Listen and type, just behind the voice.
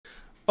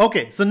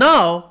Okay, so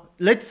now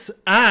let's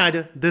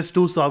add these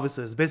two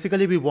services.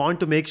 Basically, we want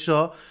to make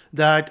sure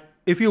that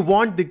if you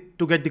want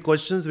to get the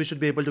questions, we should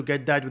be able to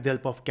get that with the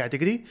help of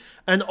category.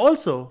 And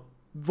also,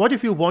 what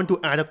if you want to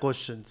add a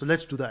question? So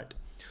let's do that.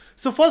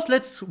 So first,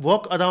 let's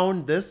work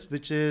around this,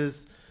 which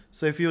is,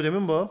 so if you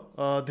remember,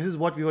 this is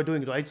what we were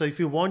doing, right? So if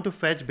you want to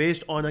fetch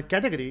based on a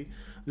category,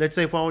 let's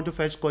say if I want to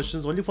fetch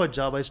questions only for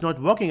Java, it's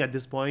not working at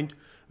this point.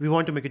 We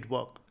want to make it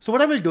work. So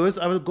what I will do is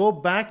I will go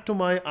back to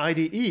my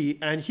IDE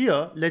and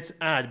here let's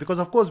add, because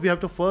of course we have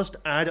to first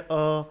add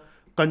a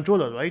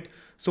controller, right?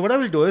 So what I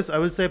will do is I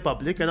will say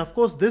public, and of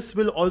course this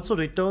will also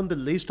return the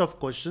list of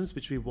questions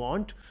which we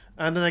want.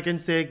 And then I can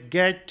say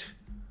get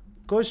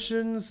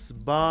questions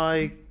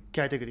by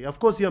category. Of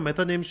course, your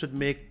method name should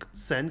make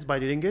sense by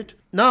reading it.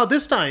 Now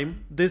this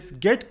time, this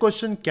get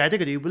question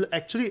category will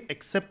actually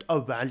accept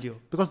a value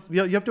because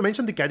you have to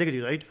mention the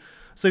category, right?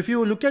 So if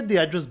you look at the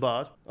address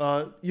bar,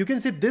 you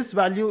can see this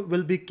value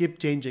will be keep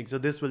changing. So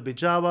this will be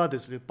Java,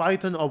 this will be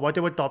Python, or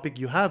whatever topic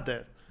you have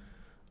there.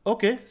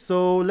 Okay,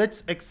 so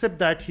let's accept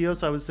that here.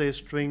 So I will say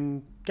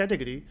string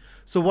category.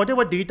 So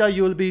whatever data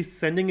you will be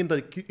sending in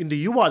the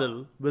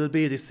URL will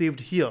be received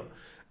here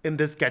in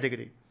this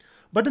category.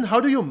 But then how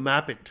do you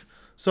map it?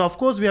 So of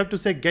course we have to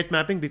say get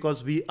mapping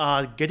because we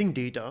are getting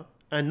data.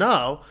 And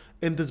now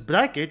in this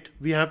bracket,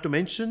 we have to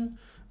mention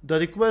the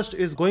request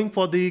is going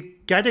for the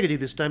category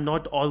this time,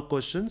 not all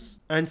questions,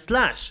 and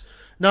slash.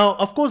 Now,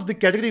 of course, the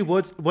category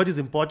words, what is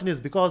important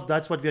is because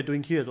that's what we are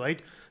doing here,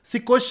 right? See,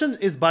 question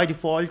is by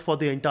default for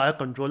the entire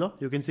controller.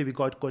 You can see we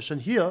got question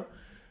here.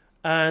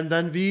 And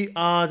then we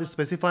are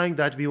specifying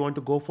that we want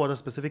to go for a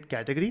specific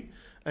category.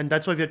 And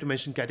that's why we have to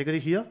mention category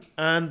here.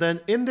 And then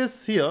in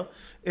this here,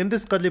 in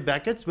this curly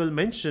brackets, we'll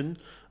mention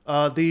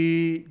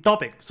the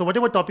topic. So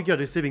whatever topic you're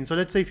receiving. So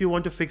let's say if you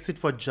want to fix it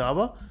for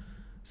Java.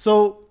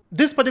 So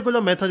this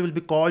particular method will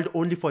be called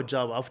only for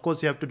Java. Of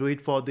course, you have to do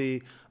it for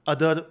the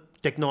other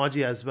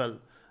technology as well.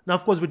 Now,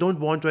 of course, we don't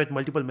want to write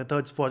multiple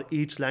methods for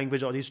each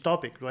language or each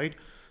topic, right?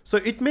 So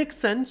it makes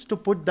sense to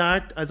put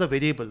that as a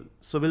variable.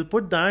 So we'll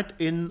put that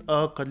in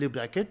a curly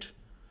bracket.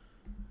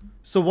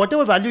 So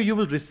whatever value you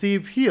will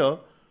receive here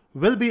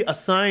will be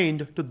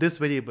assigned to this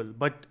variable,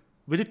 but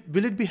will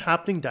it be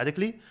happening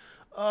directly?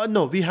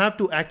 No, we have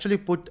to actually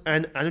put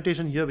an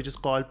annotation here, which is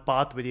called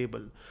path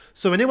variable.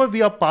 So whenever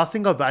we are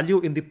passing a value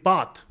in the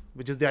path,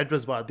 which is the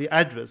address bar, the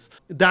address,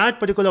 that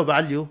particular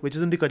value, which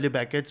is in the curly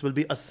brackets, will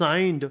be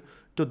assigned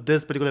to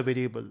this particular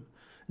variable.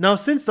 Now,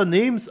 since the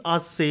names are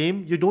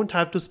same, you don't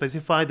have to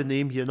specify the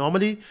name here.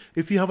 Normally,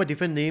 if you have a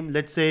different name,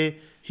 let's say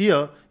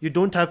here, you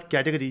don't have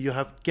category, you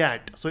have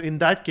cat. So in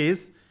that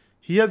case,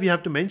 here we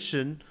have to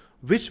mention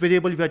which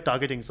variable we are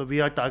targeting. So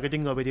we are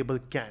targeting a variable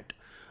cat.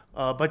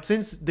 But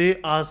since they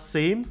are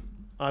same,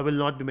 I will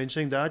not be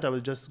mentioning that. I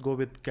will just go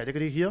with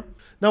category here.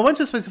 Now, once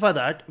you specify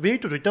that, we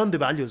need to return the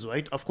values,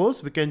 right? Of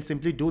course, we can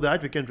simply do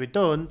that. We can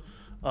return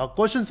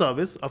question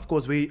service. Of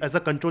course, we as a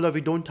controller,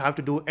 we don't have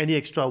to do any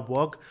extra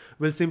work.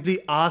 We'll simply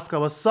ask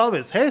our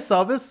service, hey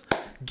service,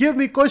 give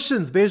me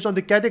questions based on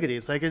the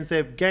category. So I can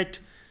say get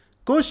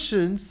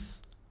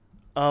questions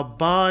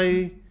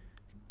by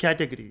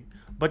category.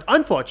 But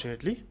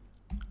unfortunately,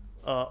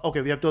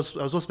 okay, we have to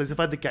also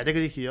specify the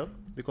category here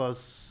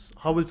because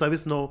how will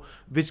service know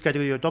which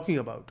category you're talking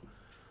about?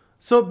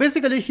 So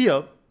basically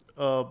here,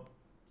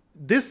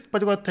 this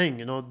particular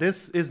thing,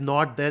 this is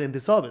not there in the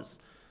service.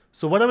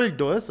 So what I will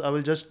do is I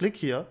will just click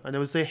here and I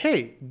will say,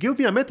 hey, give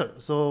me a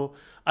method. So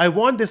I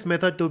want this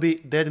method to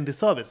be there in the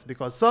service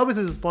because service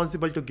is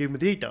responsible to give me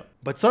data.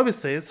 But service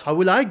says, how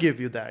will I give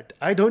you that?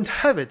 I don't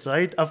have it,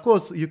 right? Of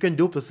course, you can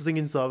do processing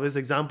in service.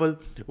 Example,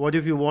 what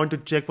if you want to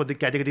check for the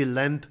category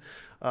length?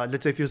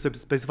 Let's say if you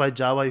specify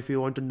Java, if you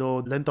want to know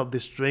length of the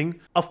string,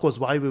 of course,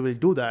 why we will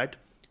do that.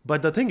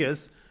 But the thing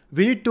is,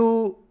 we need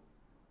to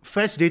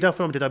fetch data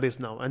from database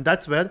now. And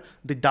that's where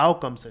the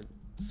DAO comes in.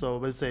 So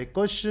we'll say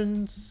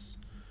questions,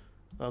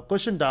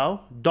 question DAO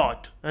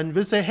dot, and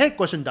we'll say, hey,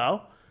 question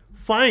DAO,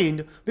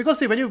 find, because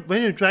see, when you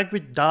interact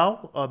with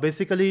DAO,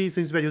 basically,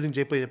 since we're using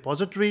jQuery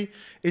repository,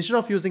 instead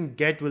of using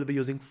get, we'll be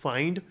using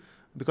find,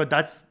 because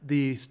that's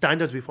the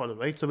standards we follow,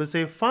 right? So we'll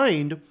say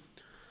find.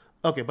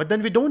 Okay, but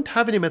then we don't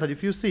have any method.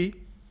 If you see,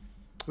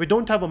 we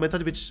don't have a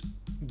method which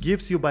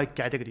gives you by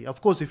category.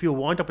 Of course, if you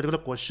want a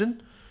particular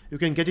question, you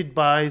can get it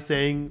by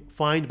saying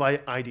find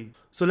by ID.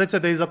 So let's say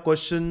there is a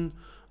question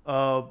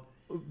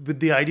with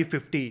the ID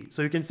 50.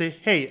 So you can say,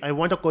 hey, I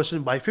want a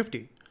question by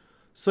 50.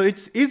 So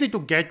it's easy to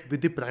get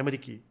with the primary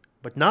key.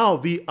 But now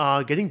we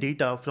are getting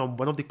data from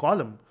one of the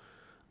column.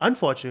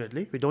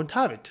 Unfortunately, we don't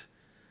have it.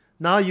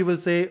 Now you will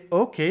say,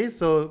 okay,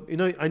 so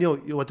I know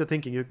what you're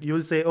thinking. You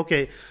will say,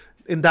 okay,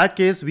 in that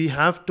case, we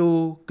have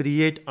to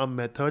create a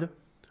method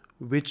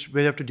which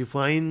we have to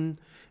define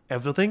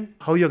everything,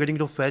 how you're getting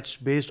to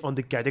fetch based on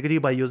the category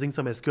by using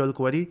some SQL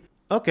query.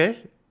 Okay,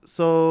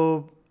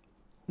 so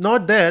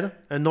not there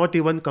and not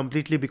even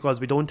completely because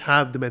we don't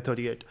have the method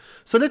yet.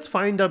 So let's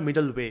find a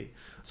middle way.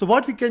 So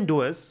what we can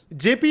do is,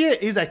 JPA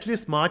is actually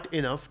smart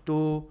enough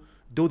to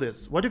do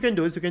this. What you can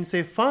do is you can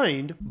say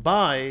find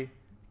by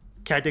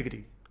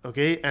category.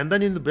 Okay, and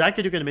then in the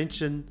bracket you can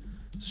mention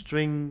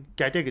string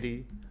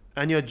category,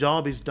 and your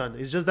job is done.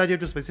 It's just that you have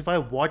to specify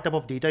what type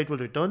of data it will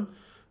return.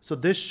 So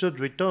this should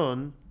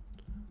return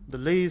the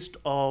list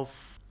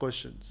of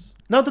questions.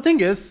 Now the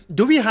thing is,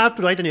 do we have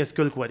to write an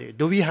SQL query?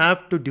 Do we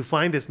have to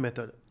define this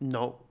method?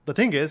 No. The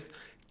thing is,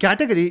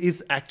 category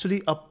is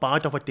actually a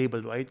part of a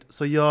table, right?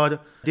 So your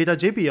data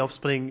JPA of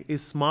Spring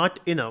is smart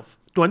enough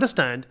to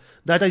understand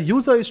that a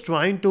user is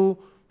trying to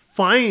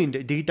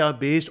find data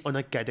based on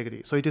a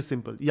category. So it is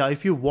simple. Yeah,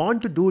 if you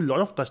want to do a lot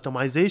of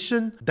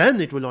customization,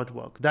 then it will not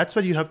work. That's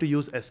where you have to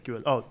use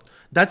SQL. Oh,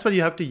 that's where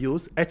you have to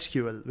use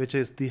HQL, which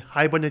is the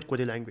Hibernate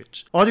query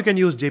language. Or you can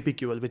use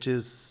JPQL, which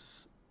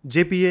is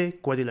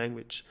JPA query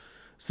language.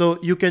 So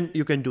you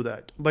can do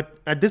that. But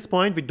at this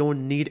point, we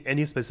don't need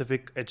any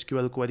specific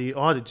HQL query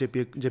or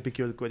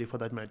JPQL query for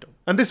that matter.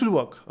 And this will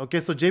work. Okay,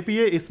 so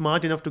JPA is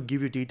smart enough to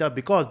give you data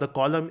because the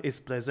column is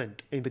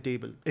present in the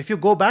table. If you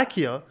go back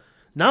here,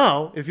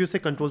 now, if you say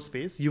control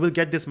space, you will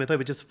get this method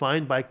which is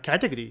defined by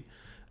category,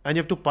 and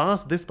you have to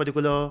pass this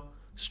particular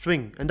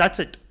string, and that's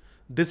it.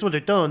 This will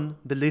return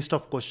the list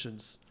of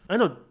questions. I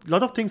know a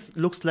lot of things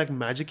looks like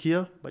magic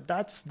here, but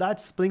that's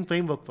Spring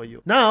framework for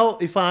you. Now,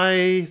 if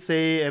I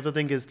say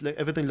everything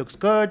looks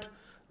good,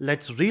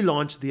 let's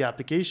relaunch the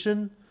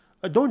application.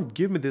 Don't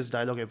give me this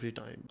dialog every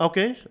time.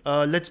 Okay,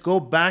 let's go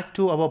back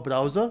to our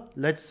browser.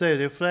 Let's say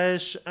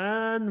refresh,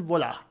 and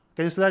voila.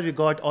 Can you see that we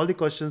got all the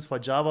questions for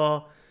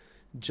Java,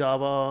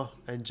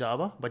 and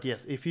Java? But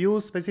yes, if you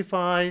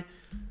specify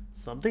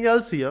something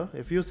else here,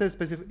 if you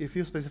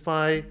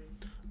specify,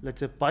 let's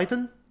say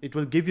Python, it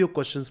will give you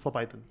questions for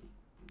Python,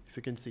 if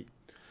you can see.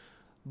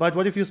 But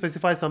what if you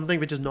specify something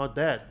which is not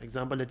there?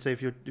 Example, let's say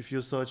if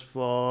you search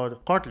for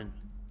Kotlin,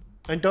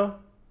 enter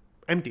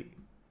empty,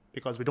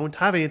 because we don't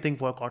have anything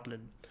for Kotlin.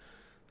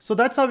 So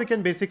that's how we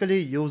can basically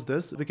use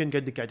this. We can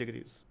get the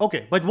categories.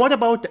 Okay, but what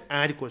about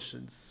add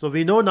questions? So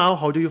we know now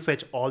how do you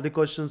fetch all the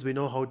questions. We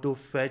know how to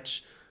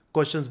fetch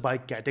questions by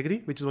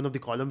category, which is one of the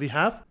column we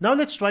have. Now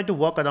let's try to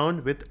work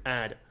around with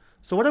add.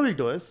 So what I will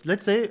do is,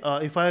 let's say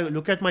if I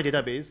look at my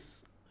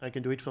database, I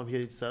can do it from here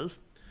itself.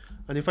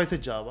 And if I say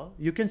Java,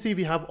 you can see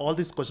we have all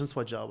these questions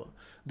for Java.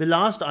 The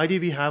last ID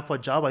we have for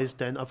Java is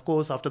 10. Of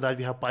course, after that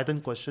we have Python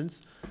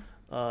questions.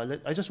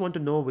 I just want to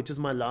know which is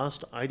my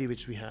last ID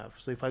which we have.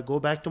 So if I go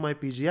back to my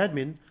PG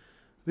admin,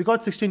 we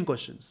got 16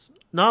 questions.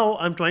 Now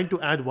I'm trying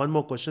to add one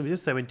more question, which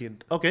is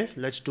 17th. Okay,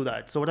 let's do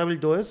that. So what I will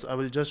do is I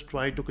will just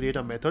try to create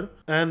a method,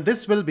 and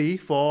this will be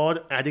for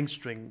adding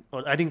string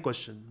or adding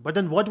question. But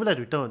then what will I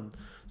return?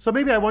 So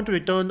maybe I want to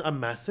return a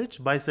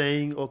message by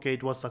saying, okay,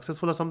 it was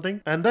successful or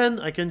something. And then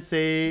I can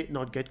say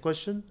not get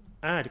question,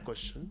 add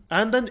question.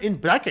 And then in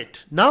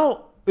bracket.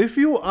 Now, if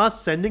you are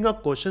sending a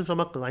question from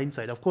a client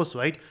side, of course,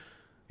 right?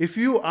 If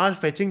you are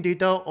fetching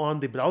data on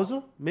the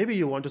browser, maybe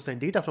you want to send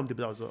data from the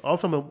browser or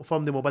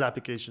from the mobile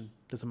application,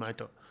 doesn't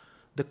matter.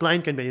 The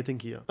client can be anything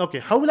here. Okay,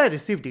 how will I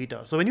receive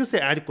data? So when you say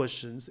add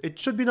questions, it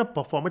should be in a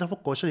format of a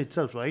question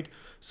itself, right?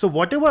 So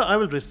whatever I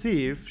will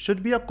receive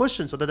should be a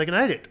question so that I can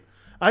add it.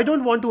 I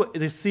don't want to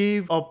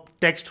receive a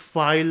text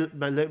file,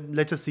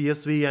 let's say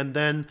CSV, and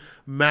then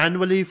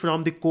manually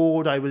from the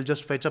code, I will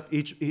just fetch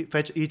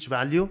each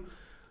value.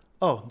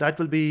 Oh, that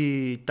will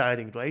be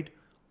tiring, right?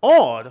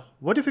 Or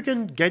what if you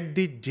can get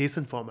the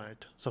JSON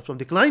format? So from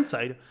the client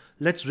side,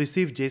 let's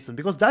receive JSON,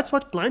 because that's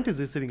what client is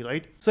receiving,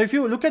 right? So if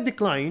you look at the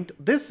client,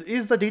 this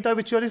is the data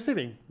which you're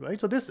receiving, right?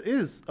 So this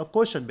is a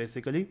question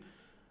basically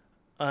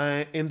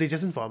in the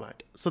JSON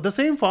format. So the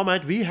same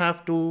format we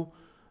have to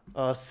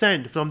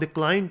send from the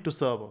client to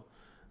server.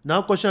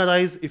 Now question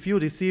arises, if you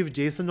receive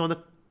JSON on the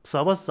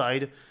server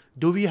side,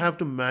 do we have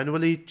to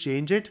manually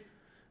change it?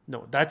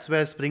 No, that's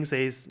where Spring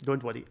says,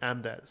 don't worry,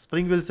 I'm there.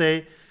 Spring will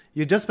say,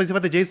 you just specify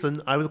the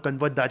JSON, I will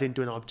convert that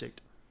into an object.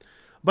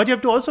 But you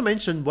have to also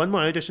mention one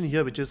more annotation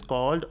here, which is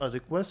called a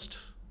request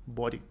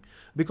body,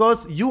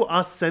 because you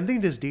are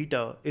sending this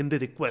data in the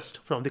request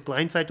from the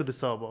client side to the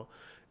server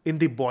in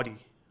the body.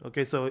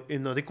 Okay, so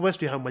in a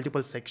request, you have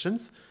multiple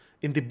sections.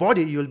 In the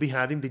body, you will be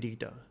having the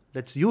data.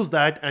 Let's use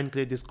that and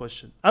create this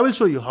question. I will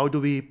show you how do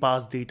we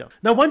pass data.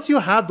 Now, once you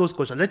have those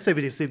questions, let's say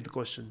we received the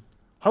question.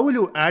 How will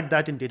you add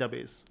that in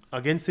database?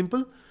 Again,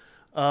 simple.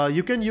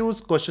 You can use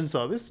question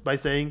service by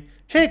saying,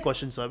 hey,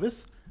 question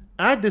service,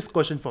 add this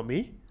question for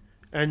me.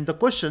 And the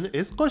question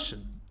is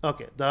question.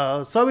 Okay,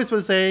 the service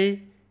will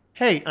say,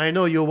 hey, I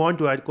know you want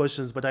to add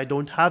questions, but I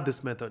don't have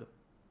this method.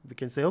 We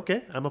can say,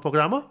 okay, I'm a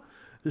programmer.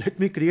 Let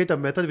me create a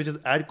method which is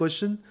add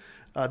question.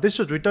 This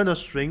should return a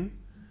string.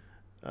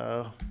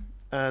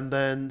 And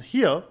then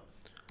here,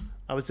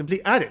 I will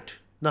simply add it.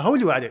 Now, how will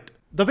you add it?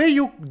 The way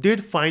you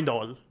did find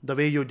all, the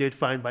way you did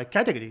find by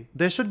category,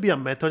 there should be a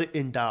method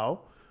in DAO,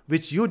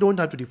 which you don't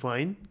have to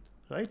define,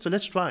 right? So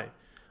let's try.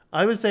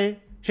 I will say,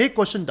 hey,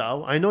 question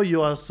DAO, I know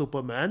you are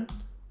Superman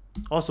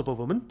or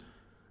Superwoman.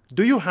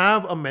 Do you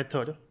have a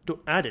method to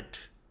add it?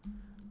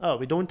 Oh,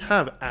 we don't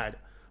have add,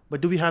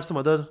 but do we have some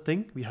other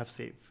thing? We have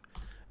save.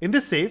 In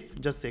this save,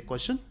 just say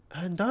question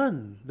and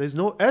done. There's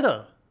no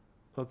error.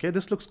 Okay,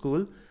 this looks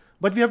cool,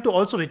 but we have to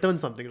also return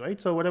something, right?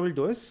 So what I will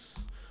do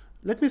is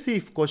Let me see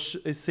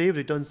if save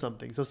returns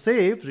something. So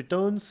save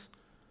returns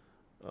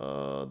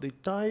the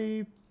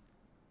type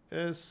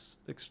S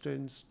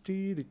extends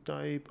T, the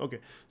type. Okay,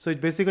 so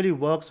it basically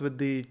works with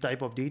the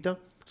type of data.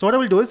 So what I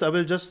will do is I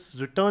will just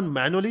return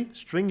manually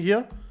string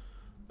here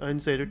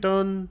and say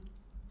return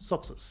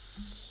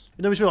success.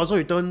 We should also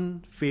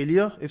return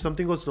failure if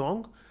something goes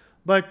wrong.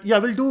 But yeah,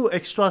 we'll do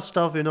extra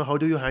stuff. How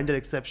do you handle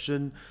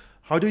exception?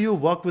 How do you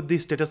work with the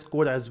status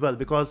code as well?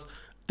 Because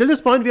till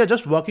this point, we are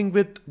just working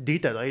with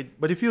data, right?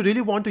 But if you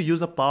really want to use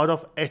the power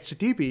of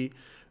HTTP,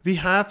 we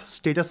have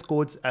status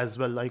codes as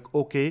well, like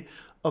okay,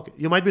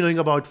 you might be knowing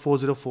about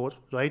 404,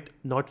 right?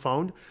 Not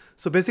found.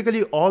 So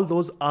basically all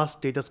those are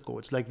status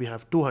codes. Like we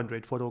have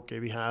 200 for okay,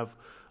 we have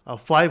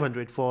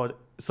 500 for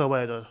server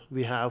error,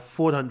 we have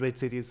 400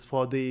 cities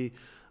for the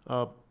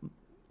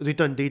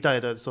return data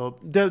error. So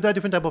there are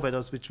different type of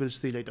errors which we'll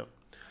see later.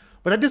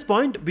 But at this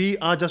point, we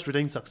are just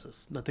returning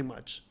success, nothing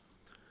much.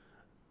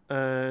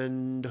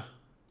 And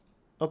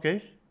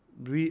okay,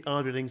 we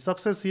are returning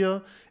success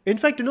here. In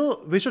fact,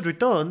 we should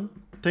return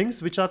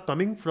things which are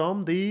coming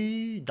from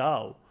the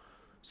DAO.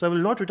 So I will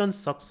not return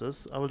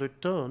success. I'll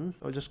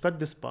just cut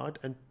this part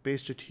and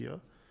paste it here.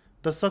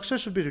 The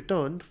success should be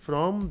returned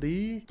from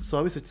the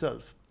service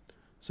itself.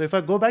 So if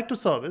I go back to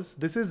service,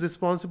 this is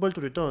responsible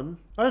to return.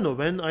 I don't know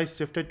when I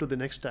shifted to the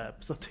next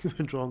tab, something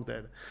went wrong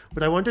there.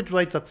 But I wanted to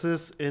write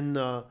success in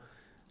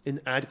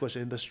add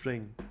question in the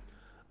string.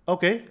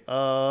 Okay,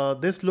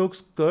 this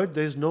looks good.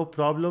 There's no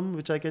problem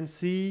which I can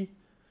see.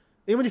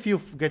 Even if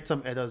you get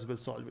some errors, we'll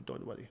solve it,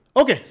 don't worry.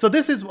 Okay, so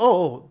this is,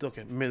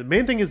 okay,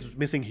 main thing is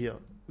missing here.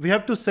 We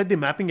have to set the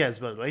mapping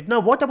as well, right? Now,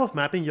 what type of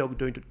mapping you're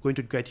going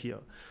to get here?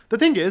 The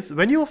thing is,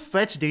 when you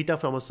fetch data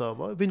from a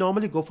server, we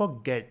normally go for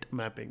get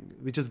mapping,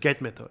 which is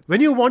get method.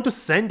 When you want to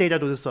send data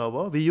to the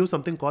server, we use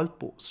something called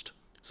post.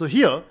 So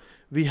here,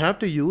 we have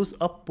to use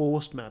a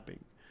post mapping.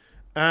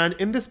 And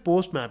in this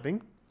post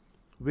mapping,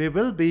 we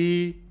will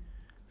be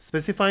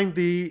specifying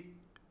the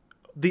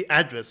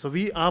address. So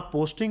we are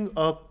posting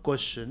a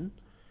question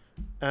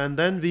and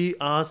then we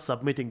are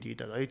submitting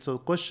data, right? So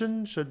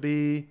question should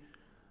be,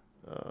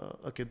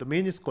 okay, the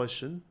main is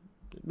question.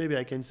 Maybe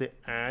I can say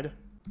add,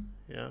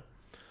 yeah.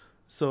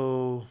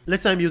 So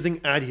let's say I'm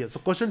using add here. So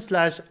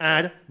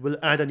question/add will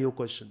add a new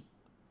question,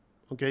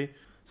 okay?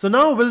 So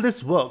now will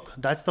this work?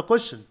 That's the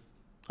question.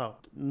 Oh,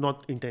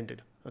 not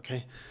intended,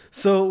 okay?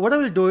 So what I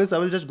will do is I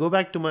will just go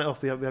back to my,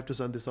 we have to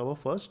run the server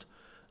first.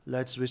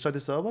 Let's restart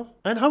the server.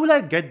 And how will I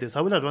get this?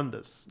 How will I run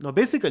this? Now,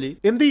 basically,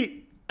 in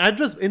the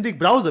address, in the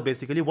browser,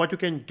 basically, what you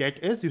can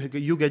get is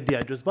you get the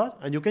address bar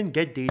and you can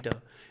get data.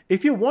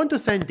 If you want to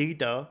send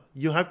data,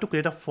 you have to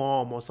create a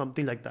form or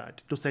something like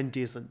that to send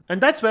JSON. And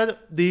that's where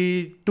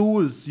the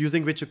tools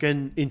using which you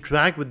can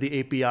interact with the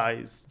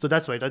APIs. So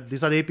that's right.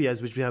 These are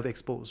APIs which we have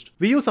exposed.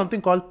 We use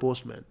something called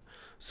Postman.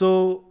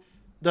 So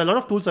there are a lot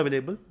of tools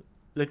available.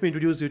 Let me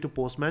introduce you to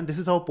Postman. This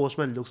is how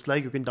Postman looks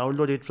like. You can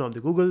download it from the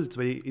Google. It's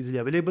very easily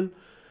available.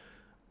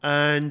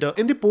 And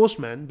in the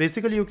Postman,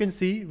 basically you can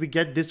see we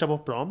get this type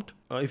of prompt.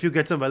 If you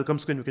get some welcome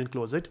screen, you can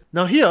close it.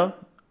 Now here,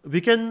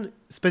 we can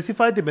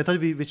specify the method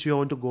which we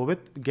want to go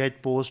with,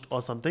 get, post or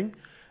something.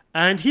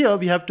 And here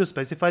we have to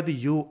specify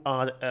the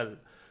URL.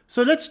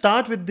 So let's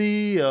start with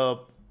the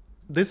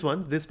this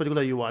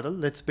particular URL.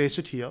 Let's paste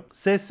it here,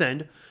 say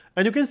send,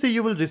 and you can see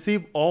you will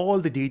receive all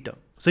the data.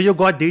 So you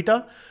got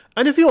data.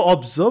 And if you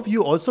observe,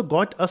 you also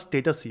got a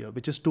status here,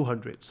 which is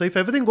 200. So if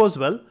everything goes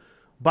well,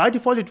 by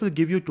default, it will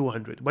give you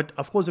 200, but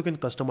of course you can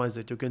customize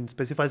it. You can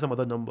specify some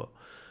other number,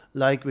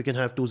 like we can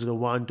have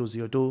 201,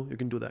 202, you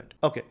can do that.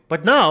 Okay,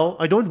 but now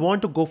I don't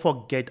want to go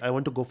for get, I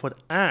want to go for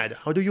add.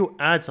 How do you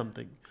add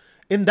something?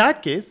 In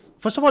that case,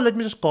 first of all, let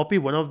me just copy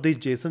one of the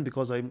JSON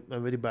because I'm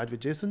very bad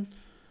with JSON.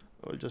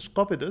 I'll just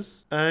copy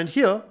this. And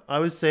here I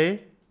will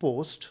say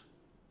post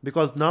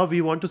because now we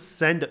want to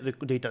send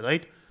data,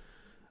 right?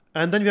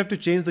 And then we have to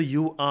change the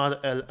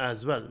URL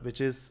as well, which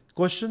is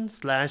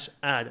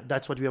question/add.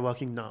 That's what we are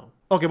working now.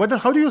 Okay, but then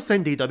how do you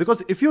send data?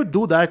 Because if you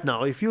do that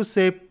now, if you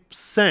say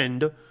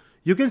send,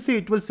 you can see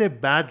it will say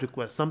bad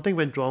request. Something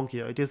went wrong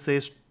here. It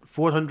says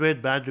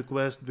 400 bad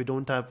request. We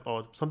don't have,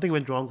 or something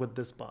went wrong with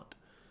this part.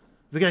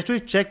 We can actually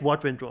check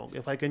what went wrong.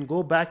 If I can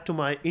go back to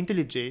my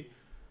IntelliJ,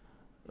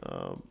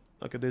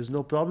 okay, there's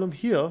no problem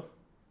here.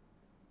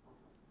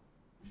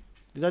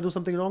 Did I do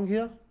something wrong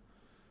here?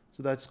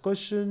 So that's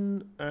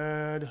question,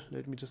 add,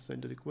 let me just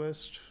send a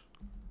request.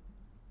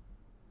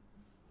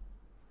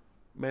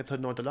 Method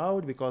not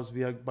allowed because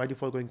we are by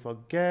default going for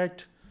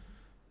get.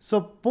 So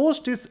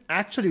post is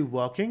actually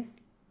working.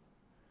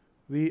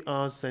 We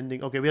are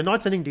sending, okay, we are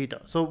not sending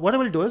data. So what I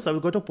will do is I will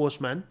go to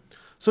Postman.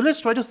 So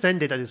let's try to send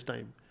data this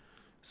time.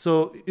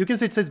 So you can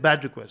see it says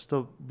bad request.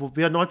 So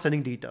we are not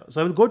sending data.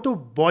 So I will go to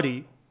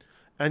body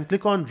and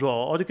click on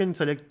raw, or you can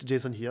select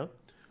JSON here,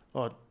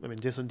 or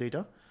JSON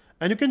data.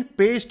 And you can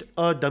paste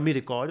a dummy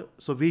record.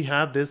 So we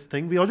have this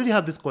thing. We already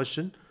have this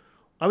question.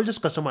 I will just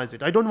customize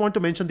it. I don't want to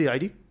mention the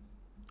ID.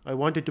 I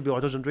want it to be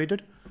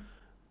auto-generated.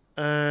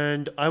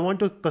 And I want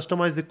to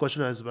customize the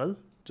question as well.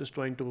 Just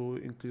trying to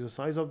increase the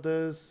size of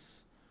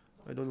this.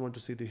 I don't want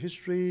to see the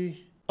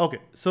history. Okay,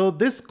 so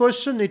this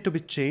question need to be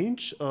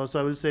changed. So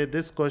I will say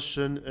this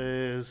question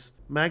is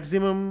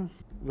maximum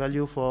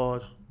value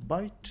for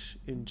byte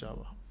in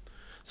Java.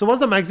 So what's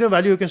the maximum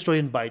value you can store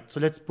in byte?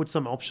 So let's put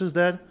some options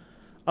there.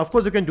 Of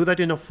course, you can do that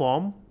in a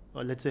form.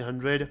 Let's say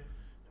 100.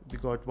 We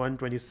got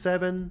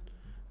 127.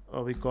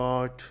 We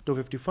got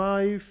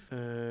 255.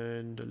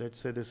 And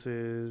let's say this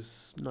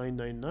is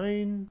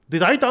 999. The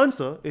right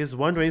answer is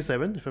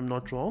 127, if I'm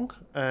not wrong.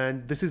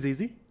 And this is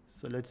easy.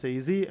 So let's say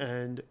easy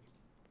and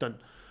done.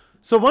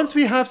 So once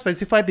we have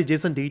specified the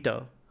JSON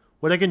data,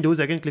 what I can do is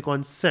I can click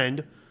on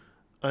send.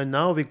 And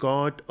now we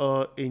got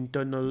an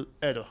internal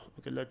error.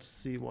 Okay, let's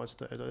see what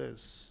the error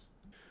is.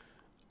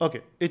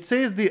 Okay, it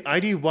says the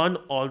ID 1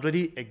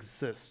 already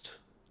exists.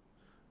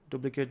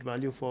 Duplicate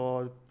value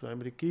for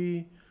primary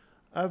key.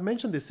 I've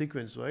mentioned this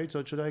sequence, right?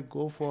 So should I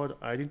go for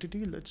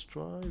identity? Let's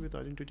try with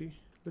identity.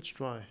 Let's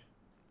try.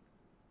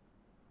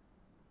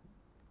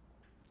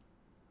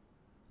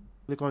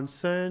 Click on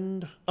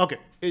send. Okay,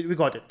 we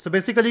got it. So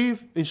basically,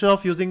 instead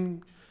of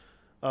using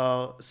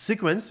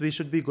sequence, we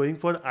should be going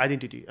for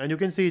identity. And you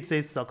can see it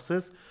says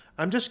success.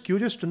 I'm just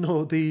curious to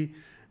know the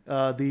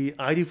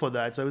ID for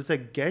that. So I will say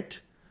get.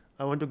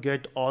 I want to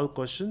get all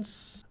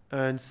questions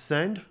and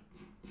send.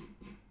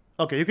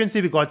 Okay, you can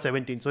see we got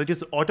 17. So it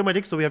is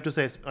automatic. So we have to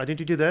say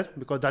identity there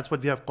because that's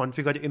what we have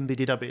configured in the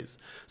database.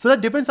 So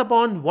that depends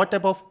upon what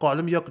type of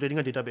column you're creating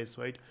a database,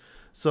 right?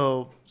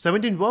 So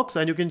 17 works,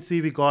 and you can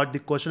see we got the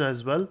question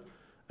as well.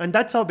 And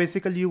that's how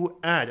basically you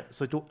add.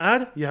 So to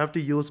add, you have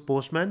to use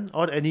Postman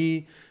or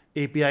any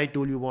API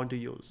tool you want to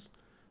use.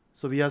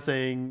 So we are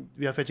saying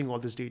we are fetching all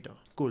this data.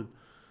 Cool.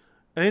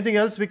 Anything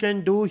else we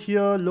can do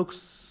here?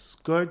 Looks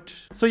good.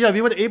 So yeah,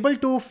 we were able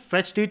to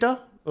fetch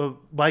data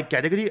by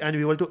category, and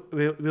we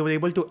were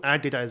able to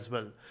add data as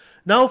well.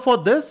 Now for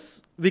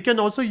this, we can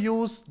also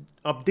use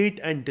update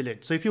and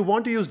delete. So if you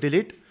want to use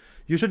delete,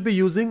 you should be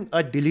using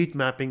a delete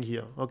mapping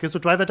here. Okay, so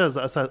try that as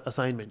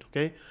assignment.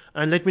 Okay,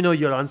 and let me know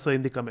your answer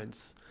in the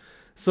comments.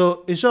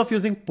 So instead of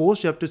using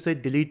post, you have to say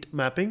delete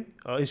mapping.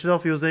 Instead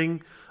of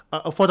using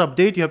for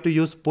update, you have to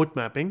use put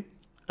mapping.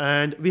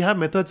 And we have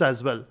methods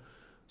as well.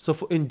 So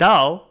in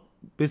DAO,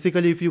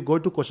 basically, if you go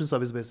to question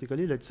service,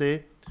 basically, let's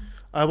say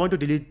I want to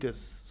delete this.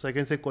 So I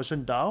can say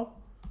question DAO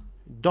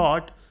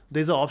dot.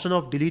 There's an option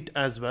of delete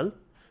as well.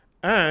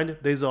 And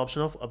there's an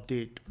option of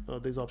update.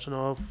 There's an option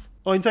of,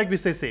 oh, in fact, we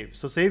say save.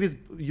 So save is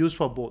used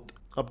for both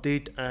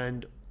update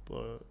and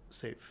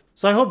save.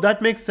 So I hope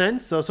that makes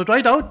sense. So try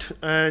it out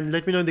and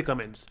let me know in the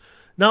comments.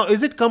 Now,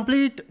 is it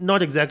complete?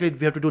 Not exactly.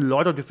 We have to do a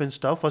lot of different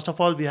stuff. First of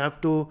all, we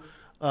have to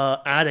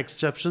add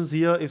exceptions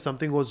here. If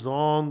something goes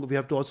wrong, we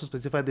have to also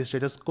specify the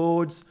status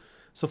codes.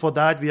 So for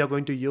that, we are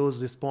going to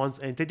use response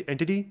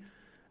entity.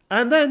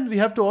 And then we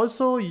have to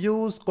also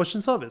use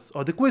question service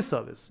or the quiz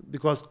service,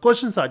 because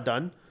questions are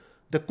done.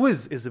 The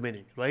quiz is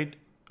remaining, right?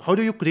 How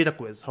do you create a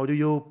quiz? How do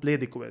you play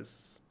the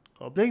quiz?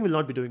 Or playing will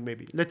not be doing,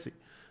 maybe. Let's see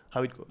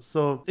how it goes.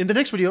 So in the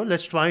next video,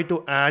 let's try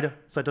to add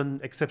certain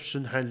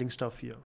exception handling stuff here.